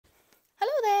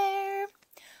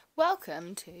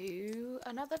Welcome to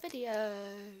another video.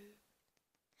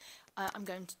 I'm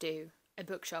going to do a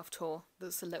bookshelf tour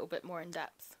that's a little bit more in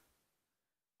depth.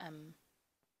 I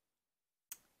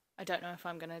don't know if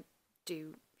I'm going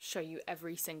to show you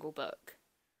every single book,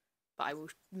 but I will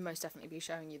most definitely be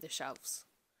showing you the shelves.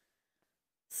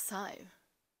 So,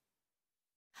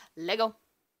 Lego.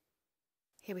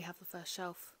 Here we have the first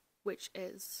shelf, which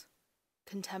is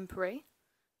contemporary.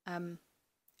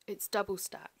 It's double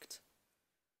stacked.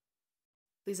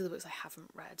 These are the books I haven't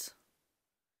read.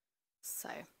 So,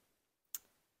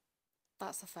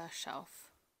 that's the first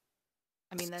shelf.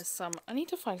 I mean, there's some... I need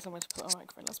to find somewhere to put my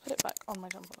microphone. Let's put it back on my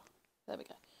jumper. There we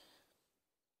go.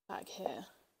 Back here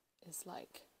is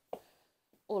like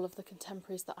all of the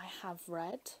contemporaries that I have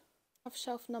read. I have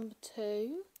shelf number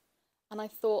 2. And I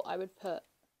thought I would put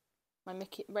my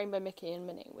Rainbow Mickey and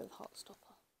Minnie with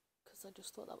Heartstopper, because I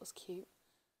just thought that was cute.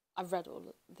 I've read all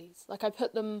of these. Like, I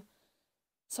put them...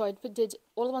 So I did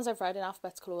all the ones I've read in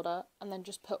alphabetical order, and then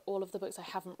just put all of the books I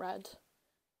haven't read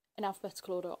in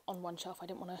alphabetical order on one shelf. I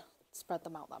didn't want to spread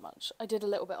them out that much. I did a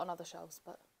little bit on other shelves,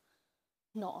 but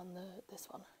not on this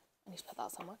one. I need to put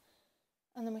that somewhere.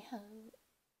 And then we have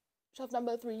shelf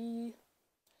number 3.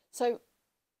 So,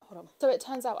 hold on. So it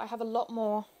turns out I have a lot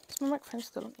more... Is my microphone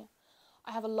still on here?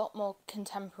 I have a lot more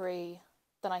contemporary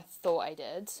than I thought I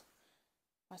did.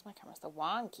 Why's my camera still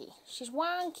wonky? She's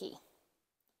wonky.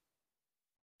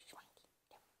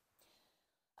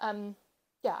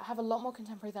 Yeah, I have a lot more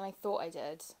contemporary than I thought I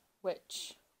did,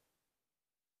 which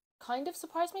kind of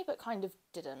surprised me, but kind of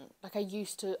didn't. Like, I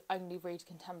used to only read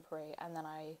contemporary, and then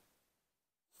I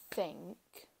think...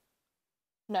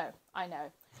 No, I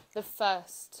know. The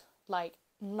first, like,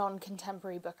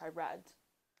 non-contemporary book I read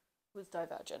was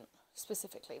Divergent,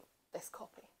 specifically this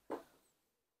copy.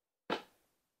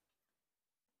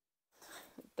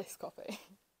 This copy.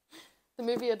 The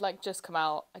movie had, like, just come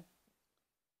out.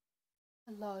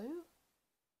 Hello?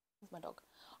 There's my dog.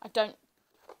 I don't...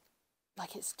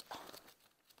 Like, it's...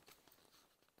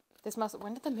 This must...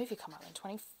 When did the movie come out? In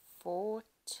 2014?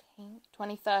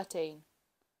 2013.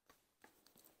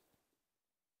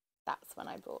 That's when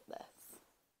I bought this.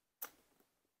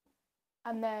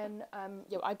 And then,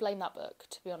 yeah, I blame that book,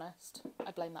 to be honest.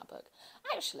 I blame that book.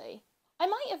 Actually, I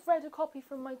might have read a copy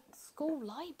from my school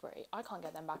library. I can't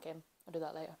get them back in. I'll do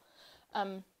that later.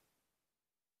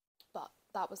 But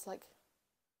that was, like...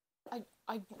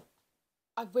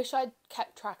 I wish I'd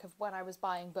kept track of when I was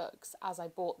buying books as I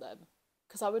bought them,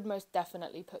 because I would most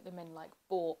definitely put them in, like,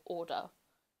 bought order,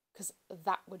 because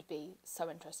that would be so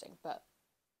interesting, but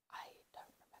I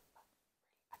don't remember.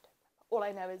 I don't remember. All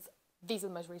I know is these are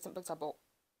the most recent books I bought,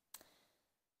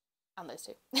 and those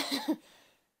two.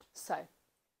 So,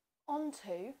 on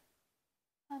to,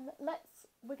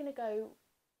 we're going to go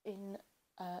in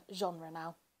genre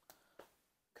now.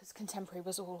 Because contemporary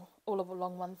was all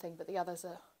along one thing, but the others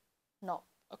are not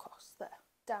across. They're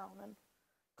down and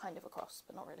kind of across,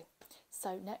 but not really.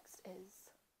 So next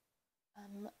is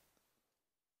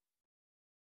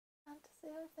fantasy,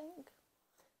 I think.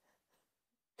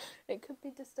 It could be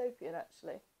dystopian,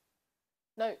 actually.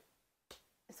 No,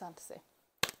 it's fantasy.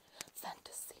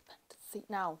 Fantasy.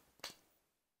 Now,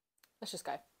 let's just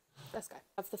go. Let's go.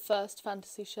 I have the first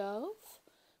fantasy shelf,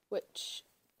 which...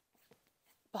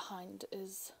 behind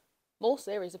is more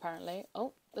series, apparently.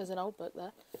 Oh, there's an old book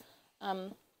there.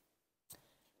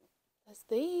 There's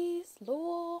these,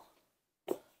 lore.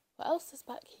 What else is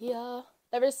back here?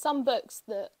 There is some books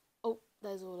that... Oh,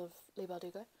 there's all of Lee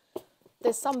Bardugo.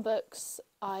 There's some books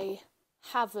I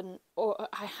haven't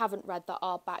read that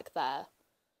are back there,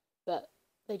 but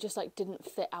they just, like, didn't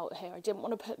fit out here. I didn't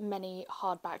want to put many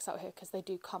hardbacks out here because they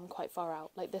do come quite far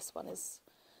out. Like, this one is...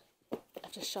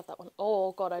 I've just shoved that one.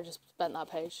 Oh god, I just bent that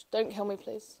page. Don't kill me,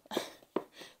 please.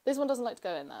 This one doesn't like to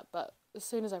go in there, but as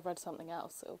soon as I've read something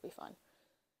else, it'll be fine.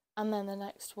 And then the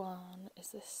next one is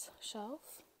this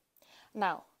shelf.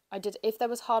 Now, if there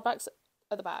was hardbacks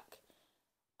at the back,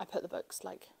 I put the books,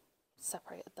 like,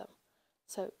 separated them.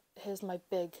 So here's my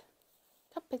big...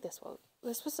 How big this was?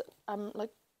 This was,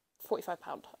 like, £45,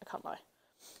 I can't lie.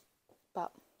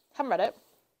 But, haven't read it.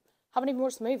 Haven't even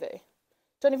watched the movie.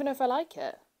 Don't even know if I like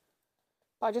it.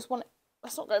 But I just want it.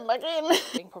 That's not going back in.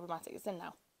 Being problematic, it's in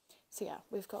now. So yeah,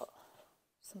 we've got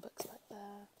some books back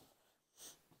there.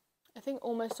 I think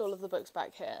almost all of the books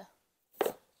back here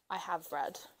I have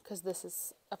read, because this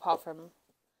is, apart from,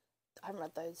 I haven't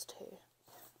read those two,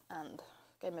 and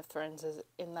Game of Thrones is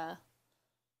in there.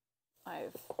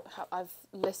 I've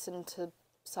listened to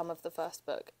some of the first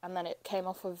book, and then it came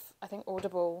off of, I think,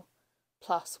 Audible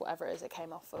Plus, whatever it is it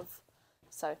came off of.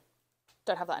 So,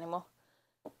 don't have that anymore.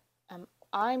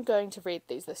 I'm going to read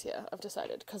these this year, I've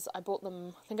decided, because I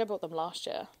think I bought them last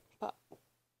year, but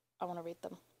I want to read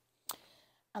them.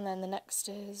 And then the next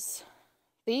is,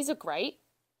 these are great.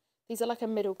 These are like a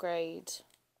middle grade.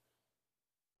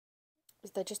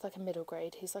 They're just like a middle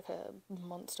grade. He's like a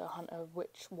monster hunter,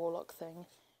 witch, warlock thing.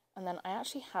 And then I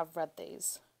actually have read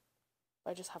these,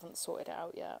 but I just haven't sorted it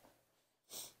out yet.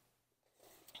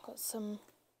 I've got some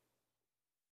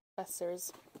best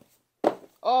series.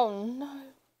 Oh no!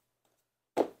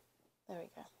 There we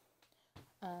go.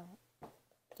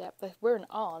 Yep, we're in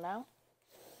R now.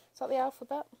 Is that the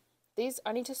alphabet? These,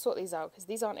 I need to sort these out because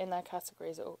these aren't in their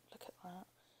categories. Oh, look at that.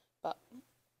 But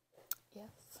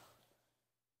yes,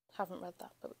 haven't read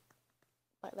that, but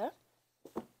right there.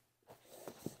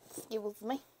 Excuse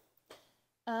me.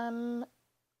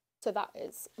 So that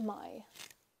is my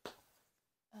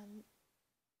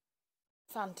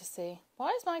fantasy. Why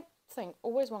is my thing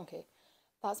always wonky?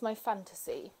 That's my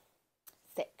fantasy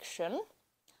section.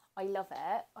 I love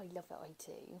it. I love it. I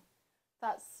do.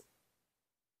 That's.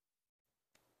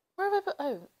 Where have I put?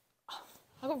 Oh,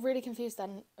 I got really confused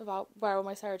then about where all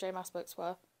my Sarah J Maas books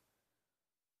were.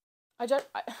 I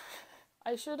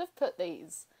should have put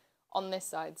these on this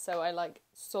side so I like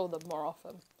saw them more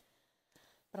often.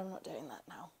 But I'm not doing that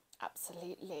now.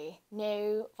 Absolutely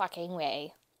no fucking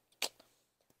way.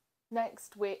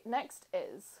 Next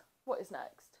is, what is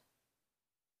next?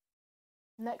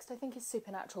 Next I think is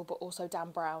Supernatural, but also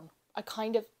Dan Brown.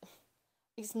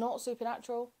 It's not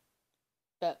Supernatural,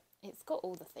 but it's got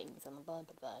all the things and the blah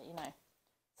blah blah, you know.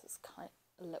 So it's kind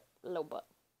of a little bit.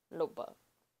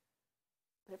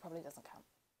 But it probably doesn't count.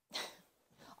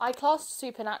 I classed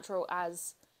Supernatural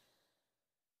as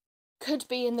could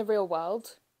be in the real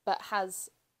world, but has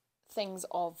things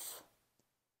of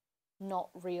not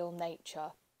real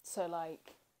nature. So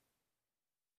like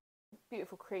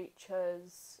Beautiful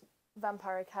Creatures,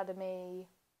 Vampire Academy,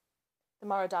 the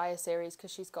Mara Dyer series,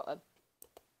 because she's got a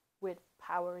weird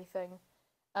powery thing.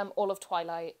 All of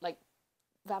Twilight, like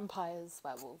vampires,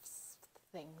 werewolves,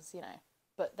 things, you know.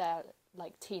 But they're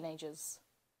like teenagers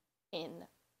in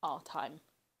our time.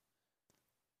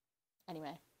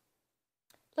 Anyway,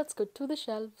 let's go to the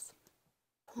shelves.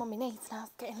 I'm on my knees now,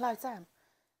 it's getting low down.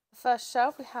 The first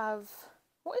shelf we have,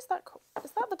 what is that called?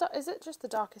 Is it just the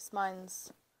Darkest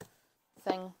Minds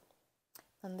thing?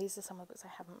 And these are some of the books I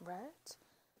haven't read.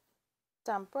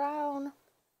 Dan Brown,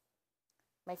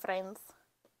 my friends,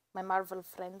 my Marvel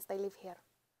friends, they live here.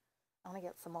 I want to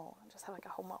get some more and just have like a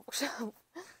whole Marvel shelf.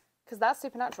 Because that's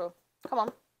Supernatural. Come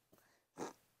on.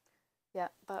 Yeah,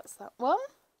 that's that one.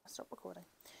 Stop recording.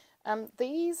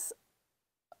 These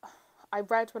I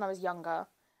read when I was younger,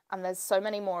 and there's so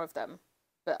many more of them,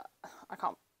 but I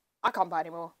can't buy any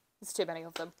more. There's too many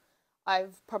of them. I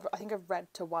think I've read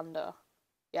to Wonder.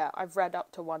 Yeah, I've read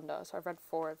up to Wonder, so I've read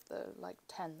 4 of the,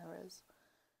 10 there is.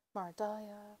 Mara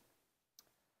Dyer.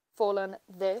 Fallen.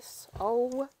 This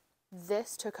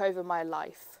took over my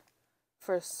life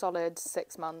for a solid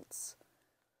 6 months.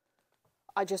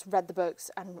 I just read the books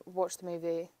and watched the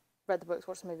movie. Read the books,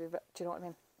 watched the movie. Do you know what I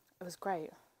mean? It was great.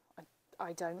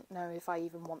 I don't know if I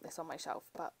even want this on my shelf,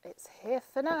 but it's here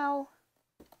for now.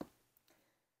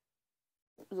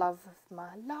 Love of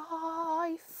my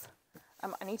life.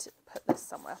 I need to put this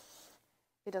somewhere.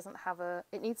 It doesn't have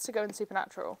it needs to go in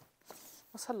Supernatural.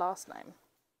 What's her last name?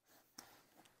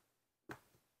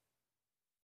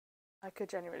 I could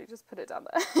genuinely just put it down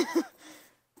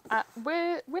there.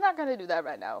 We're not going to do that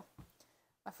right now.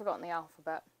 I've forgotten the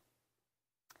alphabet.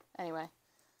 Anyway.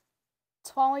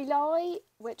 Twilight,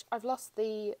 which I've lost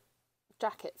the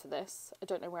jacket for this. I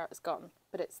don't know where it's gone,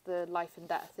 but it's the life and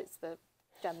death. It's the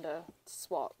gender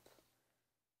swap.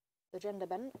 The gender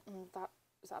bent?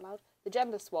 Is that allowed? The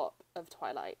gender swap of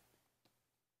Twilight,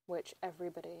 which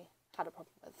everybody had a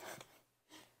problem with.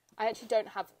 I actually don't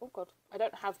have... Oh, God. I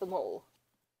don't have them all.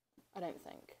 I don't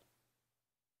think.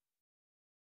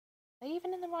 Are they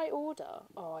even in the right order?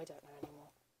 Oh, I don't know anymore.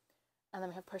 And then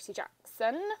we have Percy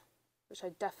Jackson, which I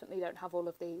definitely don't have all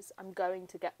of these. I'm going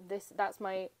to get this. That's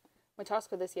my task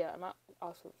for this year. I'm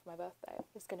asking for my birthday.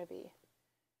 It's going to be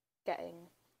getting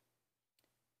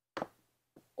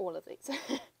all of these.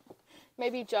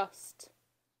 maybe just.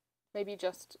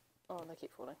 Oh, they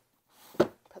keep falling.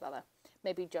 Put that there.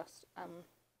 Maybe just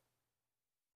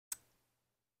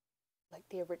like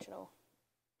the original,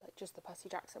 like just the Percy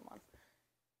Jackson one,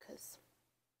 because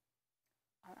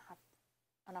I don't have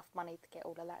enough money to get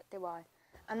all of that, do I?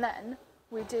 And then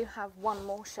we do have one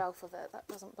more shelf of it that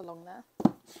doesn't belong there.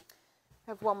 We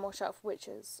have one more shelf which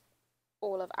is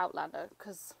all of Outlander,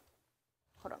 because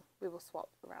hold on, we will swap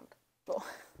around.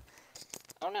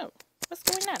 Oh no, what's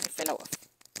going on? It fell off.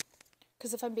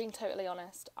 because if I'm being totally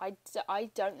honest, I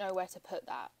don't know where to put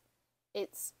that.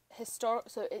 It's historic,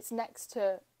 so it's next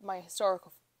to my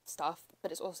historical stuff, but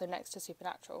it's also next to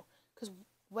supernatural. Because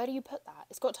where do you put that?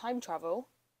 It's got time travel.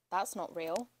 That's not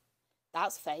real.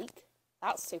 That's fake.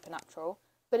 That's supernatural.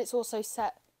 But it's also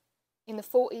set in the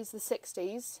 40s, the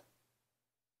 60s,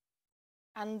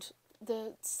 and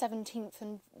the 17th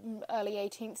and early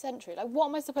 18th century. Like, what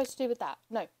am I supposed to do with that?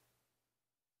 No.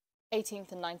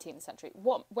 18th and 19th century.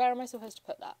 Where am I supposed to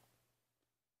put that?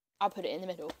 I'll put it in the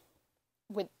middle,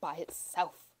 by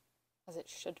itself, as it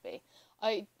should be.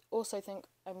 I also think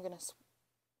I'm going to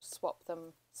swap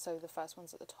them so the first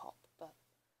one's at the top, but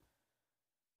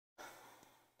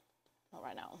not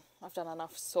right now. I've done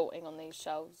enough sorting on these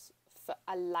shelves for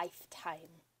a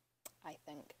lifetime, I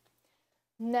think.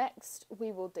 Next,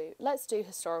 let's do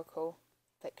historical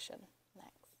fiction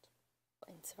next.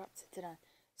 Got interrupted, didn't I?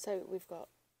 So we've got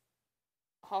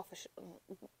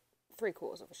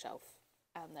three-quarters of a shelf,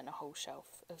 and then a whole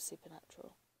shelf of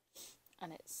supernatural.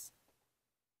 And it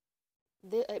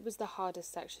was the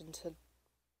hardest section to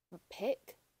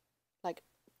pick, like,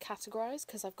 categorise,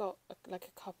 because I've got a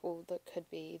couple that could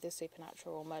be either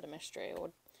supernatural or murder mystery,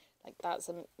 or like that's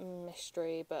a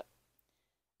mystery, but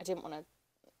I didn't want to,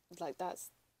 like,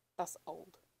 that's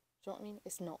old. Do you know what I mean?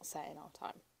 It's not set in our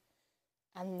time.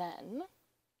 And then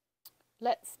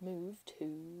let's move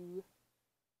to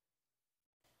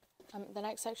the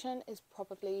next section is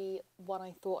probably one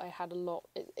I thought I had a lot.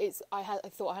 I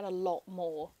thought I had a lot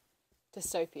more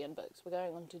dystopian books. We're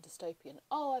going on to dystopian.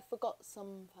 Oh, I forgot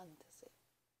some fantasy.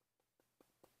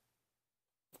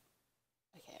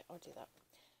 Okay, I'll do that.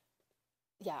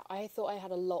 Yeah, I thought I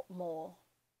had a lot more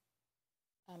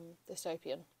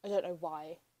dystopian. I don't know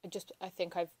why. I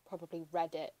think I've probably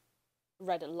read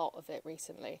a lot of it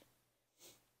recently.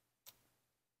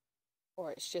 Or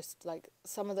it's just like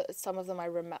some of them I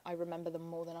remember them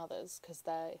more than others, because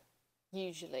they're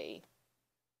usually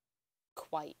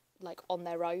quite like on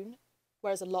their own,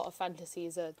 whereas a lot of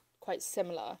fantasies are quite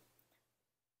similar.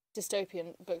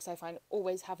 Dystopian books, I find,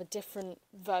 always have a different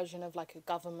version of like a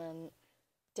government,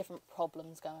 different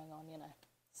problems going on, you know.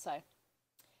 So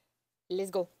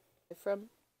let's go.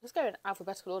 Let's go in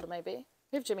alphabetical order, maybe.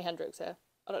 We have Jimi Hendrix here.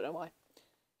 I don't know why.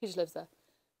 He just lives there.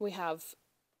 We have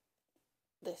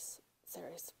this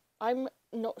series. I'm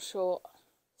not sure.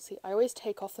 See, I always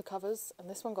take off the covers, and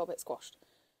this one got a bit squashed.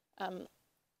 I'm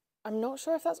not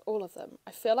sure if that's all of them.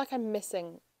 I feel like I'm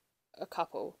missing a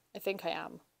couple. I think I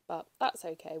am, but that's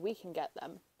okay. We can get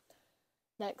them.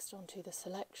 Next, on to the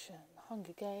selection.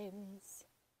 Hunger Games,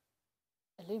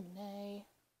 Illuminae,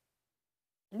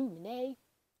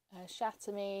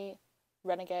 Shatter Me,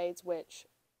 Renegades, which,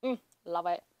 love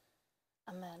it.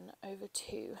 And then over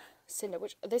to Cinder,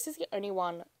 which this is the only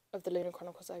one of the Lunar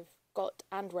Chronicles I've got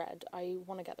and read. I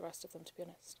want to get the rest of them, to be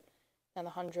honest. Then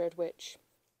the 100, which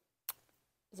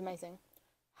is amazing.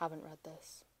 Haven't read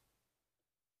this.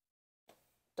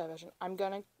 Diversion.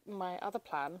 My other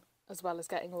plan, as well as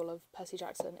getting all of Percy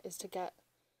Jackson, is to get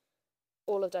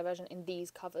all of Diversion in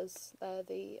these covers.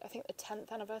 They're I think the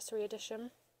 10th anniversary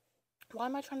edition. Why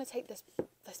am I trying to take this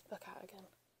book out again?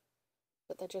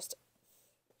 But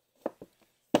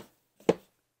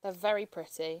they're very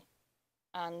pretty,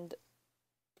 and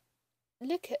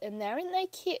look at them there, isn't they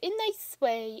cute? Isn't they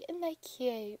sweet? Isn't they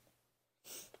cute?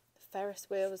 Ferris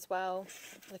wheel as well.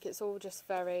 Like, it's all just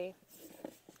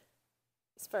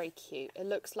it's very cute. It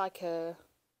looks like a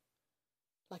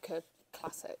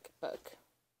classic book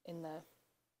in there.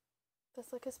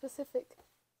 There's like a specific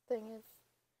thing of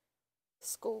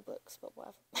school books, but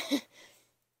whatever.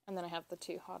 And then I have the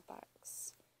 2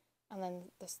 hardbacks. And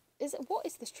then what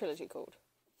is this trilogy called?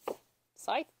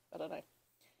 Scythe? I don't know.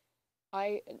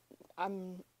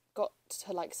 I'm got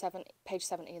to like page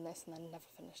 70 in this and then never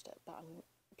finished it, but I'm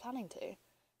planning to.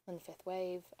 Then the 5th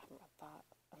Wave, I haven't read that.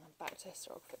 And then back to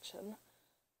historical fiction.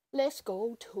 Let's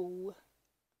go to,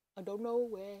 I don't know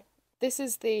where. This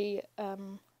is the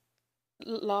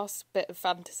last bit of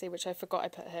fantasy, which I forgot I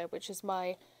put here, which is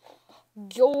my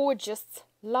gorgeous,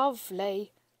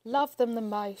 lovely, love them the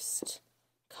most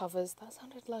covers. That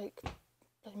sounded like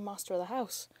Master of the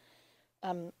House.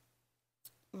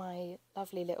 My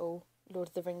lovely little Lord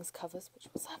of the Rings covers, which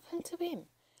was happened to him.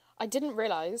 I didn't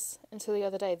realise until the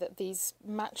other day that these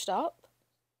matched up.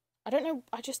 I don't know,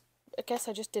 I guess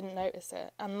I just didn't notice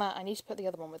it. And that, I need to put the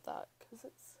other one with that, because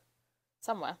it's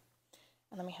somewhere.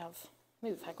 And then we have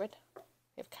Hagrid,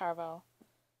 we have Caraval,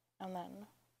 and then,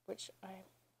 which I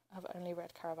have only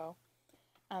read Caraval,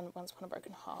 and Once Upon a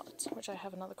Broken Heart, which I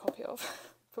have another copy of,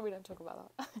 but we don't talk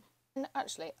about that. And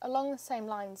actually, along the same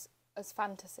lines as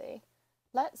fantasy,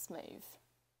 let's move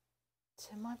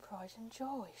to my pride and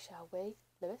joy, shall we?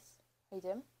 Lewis, how you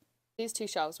doing? These two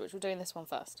shelves, which we're doing this one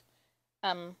first.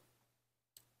 I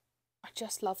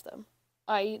just love them.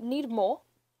 I need more,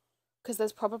 because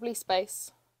there's probably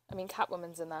space. I mean,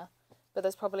 Catwoman's in there, but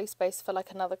there's probably space for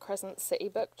like another Crescent City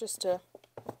book just to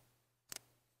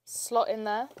slot in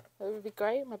there. That would be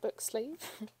great, my book sleeve.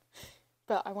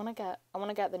 But I want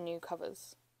to get the new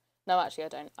covers. No, actually I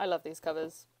don't. I love these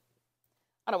covers.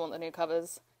 I don't want the new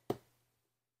covers.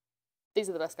 These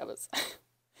are the best covers.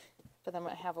 But then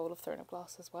I have all of Throne of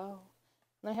Glass as well.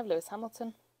 And I have Lewis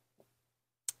Hamilton.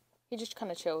 He just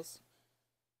kind of chills.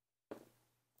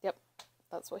 Yep,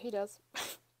 that's what he does.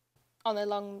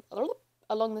 Along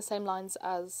the same lines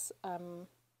as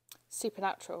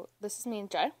Supernatural, this is me and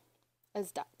Joe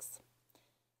as Dax.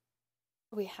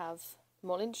 We have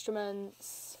More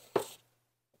Instruments,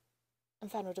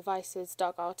 Infernal Devices,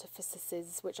 Dark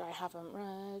Artifices, which I haven't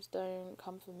read, don't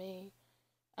come for me.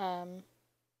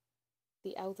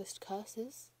 The Eldest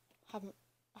Curses, haven't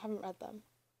read them.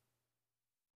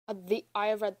 I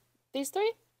have read these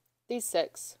 3, these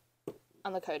 6,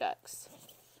 and the Codex.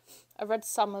 I read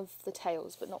some of the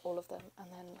tales, but not all of them. And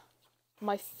then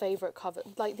my favourite cover,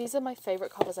 like these are my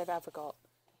favourite covers I've ever got,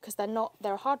 because they're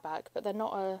a hardback, but they're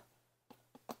not a,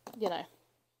 you know,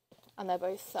 and they're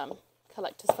both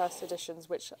collector's first editions,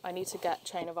 which I need to get.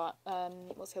 Chain of Art.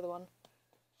 What's the other one?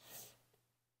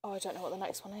 Oh, I don't know what the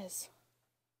next one is.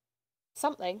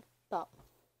 Something, but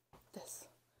this.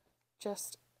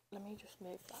 Let me just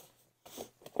move that.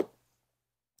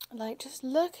 Like, just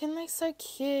look, and they're so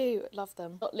cute. Love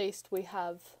them. Not least, we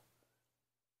have,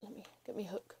 let me get me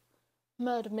hook.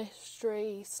 Murder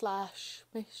mystery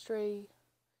 / mystery.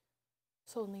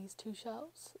 It's on these 2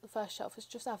 shelves. The first shelf is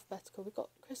just alphabetical. We've got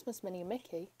Christmas Minnie and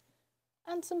Mickey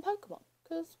and some Pokemon,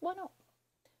 because why not?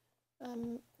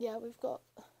 Yeah, we've got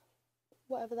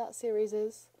whatever that series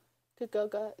is. Good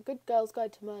Girl's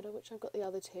Guide to Murder, which I've got the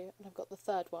other 2, and I've got the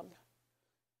 3rd one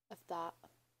of that.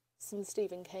 Some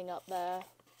Stephen King up there.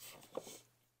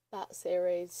 That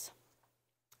series.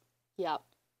 Yeah,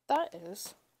 that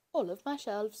is all of my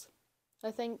shelves,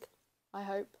 I think. I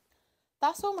hope.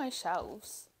 That's all my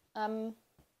shelves. I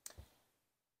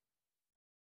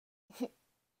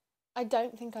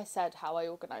don't think I said how I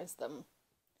organised them.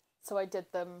 So I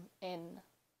did them in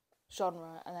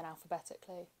genre and then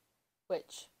alphabetically,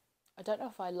 which I don't know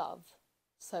if I love.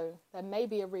 So there may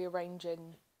be a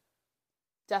rearranging.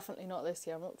 Definitely not this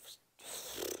year.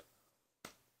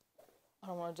 I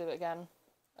don't want to do it again.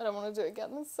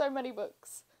 There's so many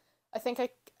books. I think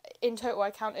in total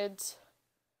I counted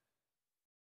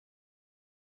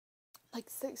like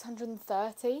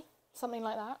 630, something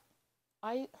like that.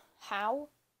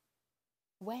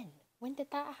 When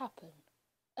did that happen?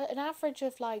 An average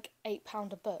of like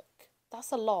 £8 a book.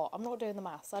 That's a lot. I'm not doing the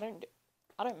maths. I don't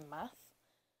math,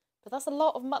 but that's a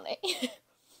lot of money.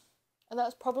 And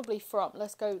that's probably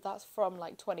that's from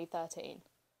like 2013,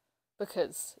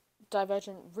 because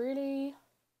Divergent really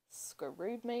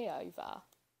screwed me over.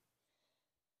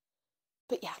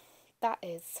 But yeah, that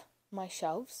is my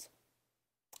shelves.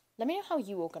 Let me know how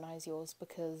you organise yours,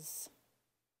 because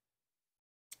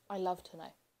I love to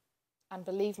know. And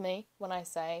believe me when I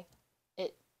say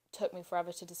it took me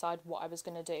forever to decide what I was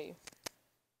going to do,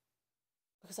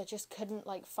 because I just couldn't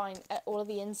like find, all of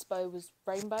the inspo was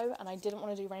rainbow, and I didn't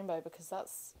want to do rainbow because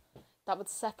that would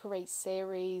separate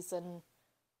series, and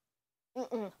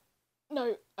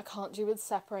no, I can't do with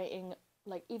separating,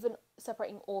 like even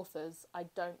separating authors. I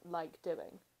don't like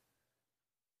doing.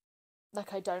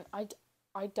 Like I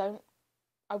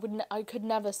could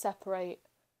never separate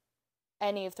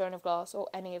any of Throne of Glass or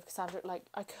any of Cassandra. Like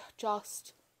I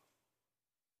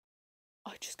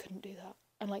just couldn't do that.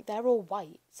 And like they're all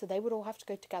white, so they would all have to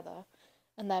go together,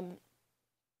 and then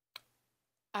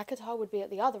Akatar would be at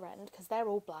the other end because they're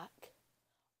all black.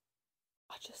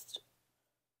 I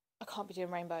can't be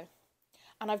doing rainbow.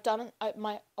 And I've done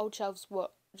my old shelves were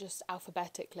just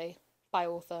alphabetically by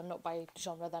author, not by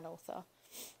genre then author,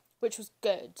 which was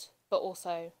good, but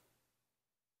also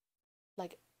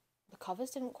like the covers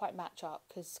didn't quite match up,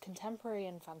 because contemporary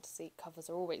and fantasy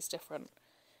covers are always different.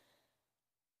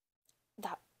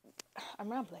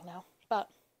 I'm rambling now, but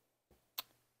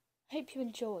I hope you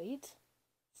enjoyed.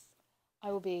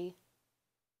 I will be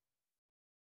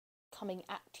coming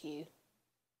at you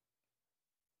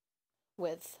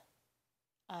with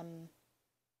another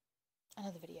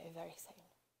video very soon.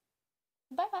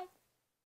 Bye bye.